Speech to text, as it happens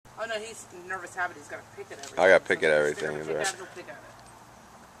no, he's nervous habit. He's got to pick at everything. I got to pick at everything. He'll pick at it.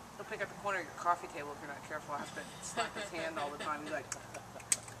 He'll pick at the corner of your coffee table if you're not careful. I have to slap his hand all the time. He's like,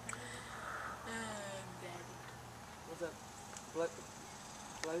 Daddy. what's up? Blood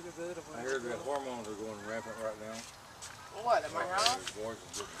good? I hear the hormones are going rampant right now. What, at my house? His voice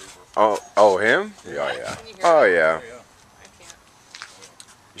is getting deeper. Oh, him? Yeah, yeah. Can you hear Oh, him? yeah. I can't.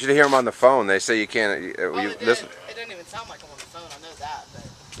 You should hear him on the phone. They say you can't. It didn't even sound like him on the phone. I know that, but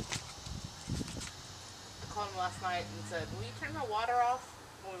I called him last night and said, "Will you turn the water off?"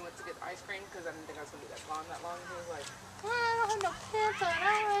 When we went to get ice cream, because I didn't think I was going to be gone that long. And he was like, "Well, I don't have no pants on. I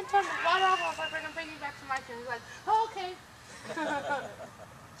don't want to turn the water off. I was like, I'm bringing you back to my room." He's like, "Oh, okay."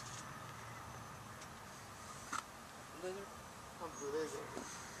 Lizard? Oh, lizard.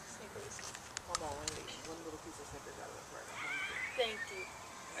 Snickers. Hold on, one little piece of Snickers out of it right now. Thank you.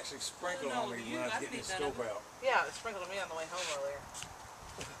 Actually sprinkled on me when I was getting the stove out. Yeah, it sprinkled on me on the way home earlier.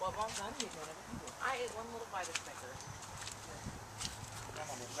 Well, Mom's not eating one of it. I ate one little bite of Snickers.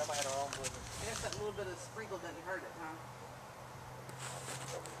 Never had our own business. I guess that little bit of sprinkle didn't hurt it, huh?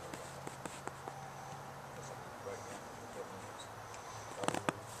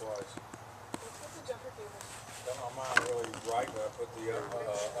 Twice. What's the jumper cable? Don't know mine really right, but I put the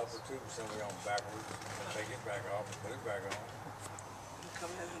upper tube assembly on backwards and take it back off and put it back on. You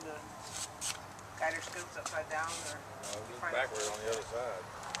come in and the guider scoops upside down, or Just backwards on the other side.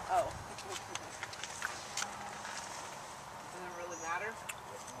 oh. Doesn't it really matter?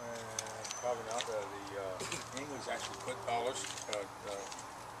 Probably not. The English actually put polish Stuff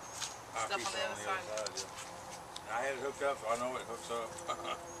on the other side. Yeah. I had it hooked up, so I know it hooks up.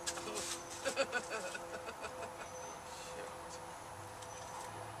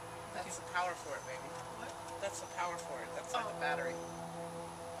 That's the power for it, baby. What? That's the power for it. That's like a battery.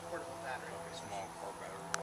 A portable battery. Small car battery.